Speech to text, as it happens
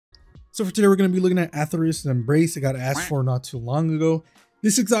So for today, we're going to be looking at Athrys and Embrace. I got asked for not too long ago.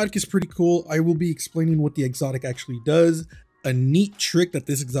 This exotic is pretty cool. I will be explaining what the exotic actually does. A neat trick that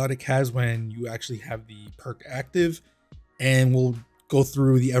this exotic has when you actually have the perk active. And we'll go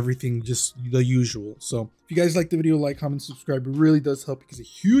through the everything, just the usual. So if you guys like the video, like, comment, subscribe. It really does help because a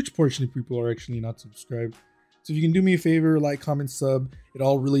huge portion of people are actually not subscribed. So if you can do me a favor, like, comment, sub, it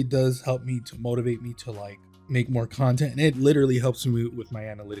all really does help me to motivate me to make more content, and it literally helps me with my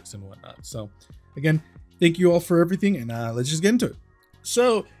analytics and whatnot. So again, thank you all for everything, and let's just get into it.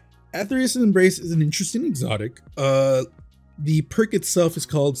 So Athrys and Embrace is an interesting exotic. The perk itself is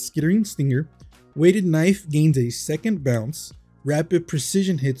called Skittering Stinger. Weighted knife gains a second bounce. Rapid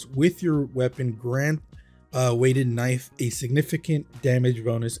precision hits with your weapon grant weighted knife a significant damage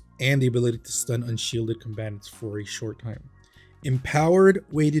bonus and the ability to stun unshielded combatants for a short time. Empowered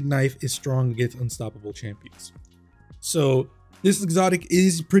weighted knife is strong against unstoppable champions. So this exotic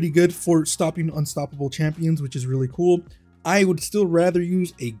is pretty good for stopping unstoppable champions, which is really cool. I would still rather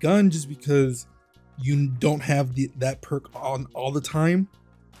use a gun just because you don't have that perk on all the time.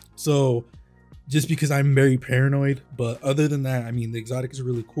 So just because I'm very paranoid, but other than that, I mean, the exotic is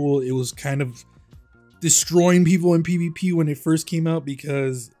really cool. It was kind of destroying people in PvP when it first came out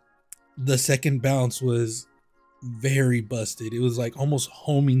because the second bounce was very busted. It was like almost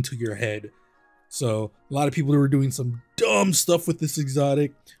homing to your head. So a lot of people were doing some dumb stuff with this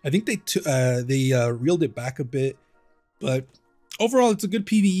exotic. I think they reeled it back a bit, but overall it's a good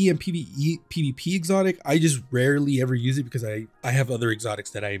PvE and PvP exotic. I just rarely ever use it because I have other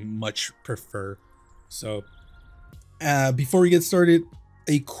exotics that I much prefer. So before we get started,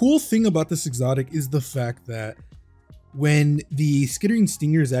 a cool thing about this exotic is the fact that when the Skittering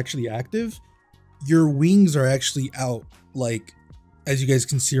Stinger is actually active, your wings are actually out, like as you guys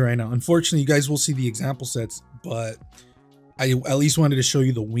can see right now. Unfortunately, you guys will see the example sets, but I at least wanted to show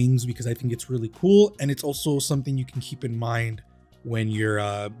you the wings because I think it's really cool, and it's also something you can keep in mind when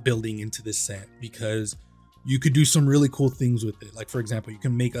you're building into this set, because you could do some really cool things with it. Like for example, you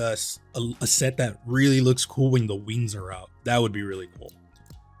can make a set that really looks cool when the wings are out. That would be really cool.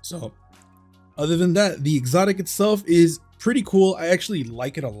 So other than that, the exotic itself is pretty cool. I actually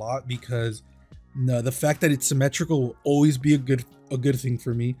like it a lot because the fact that it's symmetrical will always be a good thing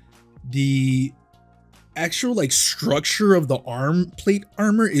for me. The actual structure of the arm plate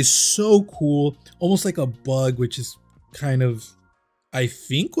armor is so cool, almost like a bug, which is kind of, I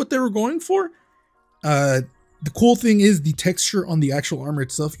think, what they were going for. The cool thing is the texture on the actual armor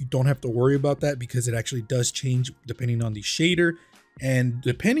itself, you don't have to worry about that because it actually does change depending on the shader. And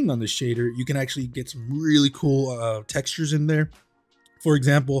depending on the shader, you can actually get some really cool textures in there. For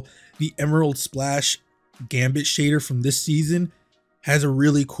example, the Emerald Splash Gambit shader from this season has a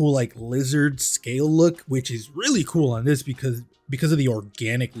really cool lizard scale look, which is really cool on this because of the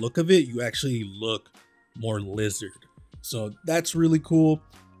organic look of it, you actually look more lizard. So that's really cool.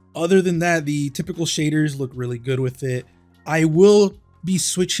 Other than that, the typical shaders look really good with it. I will be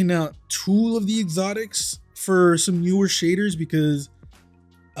switching out two of the exotics for some newer shaders because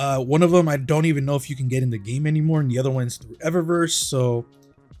one of them I don't even know if you can get in the game anymore, and the other one's through Eververse. So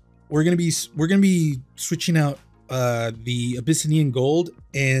we're gonna be switching out the Abyssinian Gold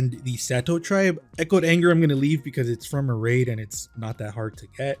and the Sato tribe. Echoed Anger I'm gonna leave because it's from a raid and it's not that hard to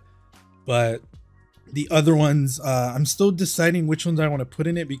get. But the other ones, I'm still deciding which ones I want to put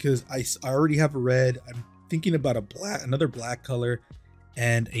in it because I already have a red. I'm thinking about another black color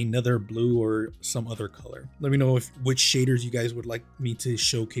and another blue or some other color. Let me know which shaders you guys would like me to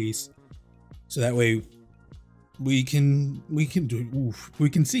showcase, so that way we can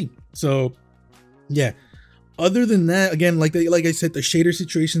see. So yeah, other than that, again, like I said, the shader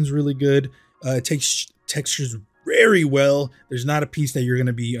situation is really good. It takes textures very well. There's not a piece that you're going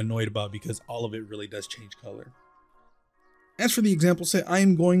to be annoyed about because all of it really does change color. As for the example set, I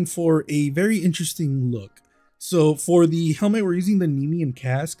am going for a very interesting look. So for the helmet, we're using the Nemean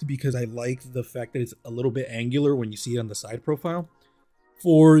Casque because I like the fact that it's a little bit angular when you see it on the side profile.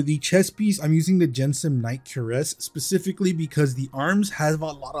 For the chest piece, I'm using the Gensem Knight Cuirass specifically because the arms have a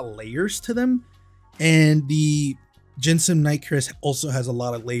lot of layers to them, and the Gensem Knight Cuirass also has a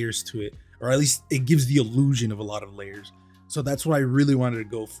lot of layers to it, or at least it gives the illusion of a lot of layers. So that's what I really wanted to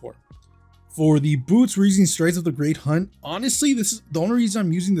go for. For the boots, we're using Strides of the Great Hunt. Honestly, this is the only reason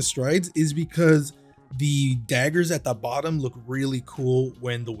I'm using the strides is because the daggers at the bottom look really cool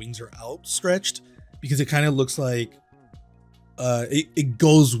when the wings are outstretched, because it kind of looks like it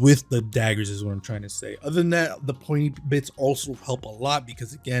goes with the daggers is what I'm trying to say. Other than that, the pointy bits also help a lot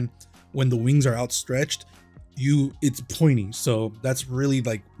because again, when the wings are outstretched, it's pointy. So that's really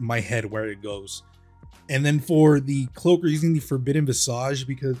like my head where it goes. And then for the cloak, we're using the Forbidden Visage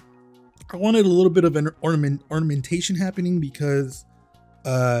because I wanted a little bit of an ornamentation happening because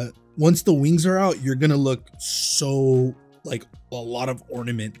once the wings are out, you're gonna look so like a lot of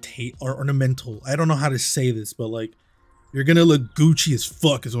ornamental. I don't know how to say this, but like you're gonna look Gucci as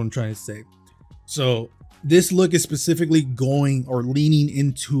fuck is what I'm trying to say. So this look is specifically going or leaning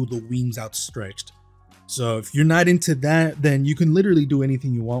into the wings outstretched. So if you're not into that, then you can literally do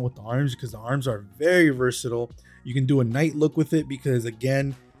anything you want with the arms, because the arms are very versatile. You can do a night look with it because,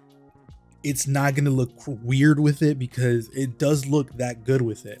 again, it's not going to look weird with it because it does look that good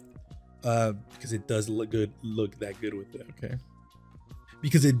with it. Because it does look that good with it, okay?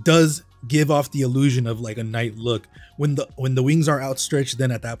 Because it does give off the illusion of like a night look. When the wings are outstretched,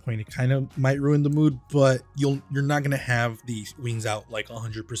 then at that point it kind of might ruin the mood, but you're not gonna have the wings out like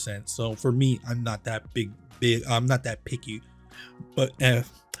 100%. So for me, I'm not that I'm not that picky, but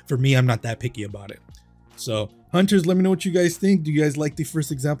for me, I'm not that picky about it. So hunters, let me know what you guys think. Do you guys like the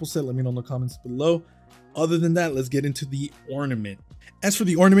first example set? Let me know in the comments below. Other than that, let's get into the ornament. As for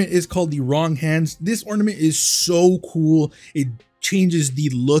the ornament, it's called the Wrong Hands. This ornament is so cool. It changes the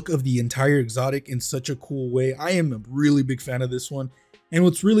look of the entire exotic in such a cool way. I am a really big fan of this one. And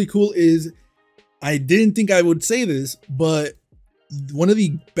what's really cool is, I didn't think I would say this, but one of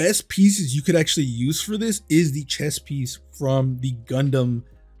the best pieces you could actually use for this is the chest piece from the Gundam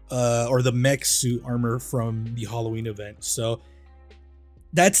or the mech suit armor from the Halloween event. So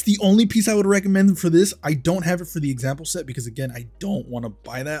that's the only piece I would recommend for this. I don't have it for the example set because, again, I don't want to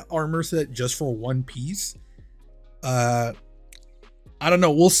buy that armor set just for one piece. I don't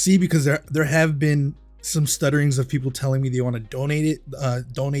know, we'll see, because there have been some stutterings of people telling me they want to donate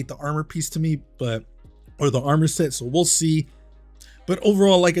the armor piece to me, or the armor set, so we'll see. But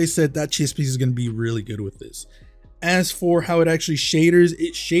overall, like I said, that chest piece is going to be really good with this. As for how it actually shaders,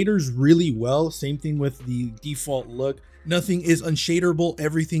 it shaders really well. Same thing with the default look. Nothing is unshaderable.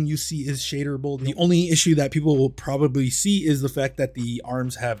 Everything you see is shaderable. The only issue that people will probably see is the fact that the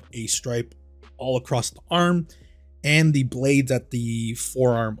arms have a stripe all across the arm, and the blades at the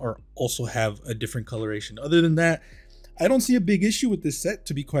forearm also have a different coloration. Other than that, I don't see a big issue with this set,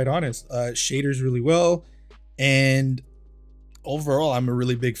 to be quite honest. Shaders really well, and overall, I'm a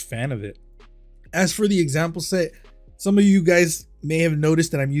really big fan of it. As for the example set, some of you guys may have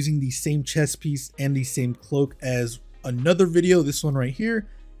noticed that I'm using the same chest piece and the same cloak as another video, this one right here.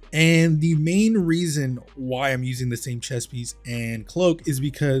 And the main reason why I'm using the same chest piece and cloak is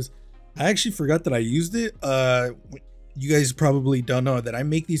because I actually forgot that I used it. You guys probably don't know that I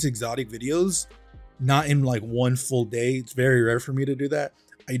make these exotic videos not in like one full day. It's very rare for me to do that.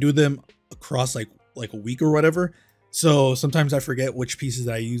 I do them across like a week or whatever. So sometimes I forget which pieces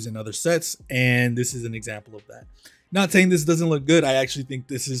I use in other sets, and this is an example of that. Not saying this doesn't look good. I actually think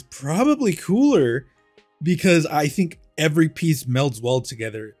this is probably cooler because I think every piece melds well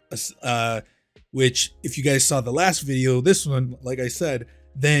together. Which, if you guys saw the last video, this one, like I said,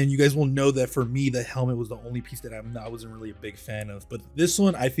 then you guys will know that for me, the helmet was the only piece that I wasn't really a big fan of. But this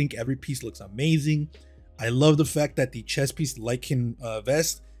one, I think every piece looks amazing. I love the fact that the chest piece, like in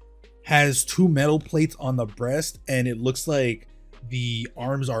vest, has two metal plates on the breast, and it looks like the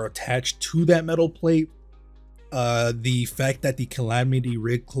arms are attached to that metal plate. The fact that the Calamity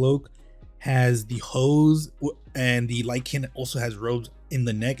Rig cloak has the hose, and the Lycan also has robes in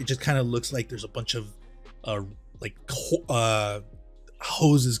the neck. It just kind of looks like there's a bunch of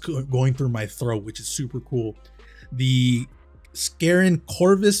hoses going through my throat, which is super cool. The Scarin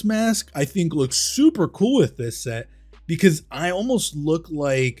Corvus mask, I think, looks super cool with this set because I almost look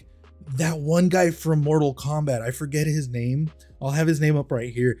like that one guy from Mortal Kombat. I forget his name. I'll have his name up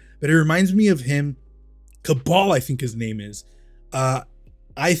right here, but it reminds me of him. Cabal, I think his name is.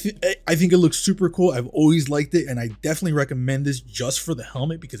 I think it looks super cool. I've always liked it, and I definitely recommend this just for the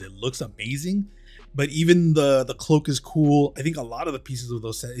helmet because it looks amazing. But even the cloak is cool. I think a lot of the pieces of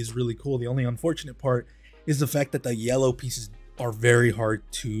those set is really cool. The only unfortunate part is the fact that the yellow pieces are very hard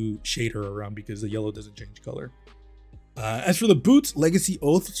to shader around because the yellow doesn't change color. As for the boots, Legacy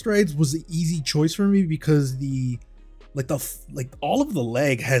Oath Strides was the easy choice for me because all of the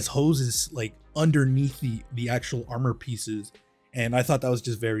leg has hoses like underneath the actual armor pieces, and I thought that was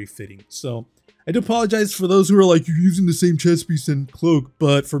just very fitting. So I do apologize for those who are like, you're using the same chest piece and cloak,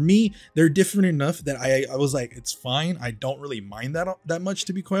 but for me, they're different enough that I was like, it's fine. I don't really mind that much,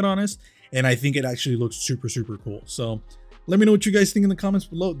 to be quite honest. And I think it actually looks super, super cool. So let me know what you guys think in the comments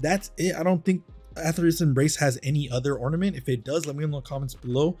below. That's it. I don't think Athrys Embrace has any other ornament. If it does, let me know in the comments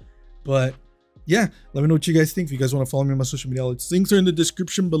below. But yeah, let me know what you guys think. If you guys want to follow me on my social media outlets, links are in the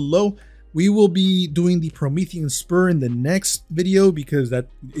description below. We will be doing the Promethean Spur in the next video because it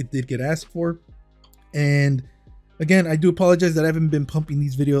did get asked for. And Again, I do apologize that I haven't been pumping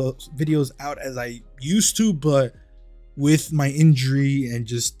these videos out as I used to, but with my injury and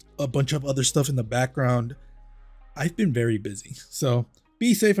just a bunch of other stuff in the background, I've been very busy. So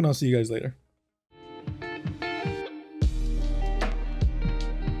be safe, and I'll see you guys later.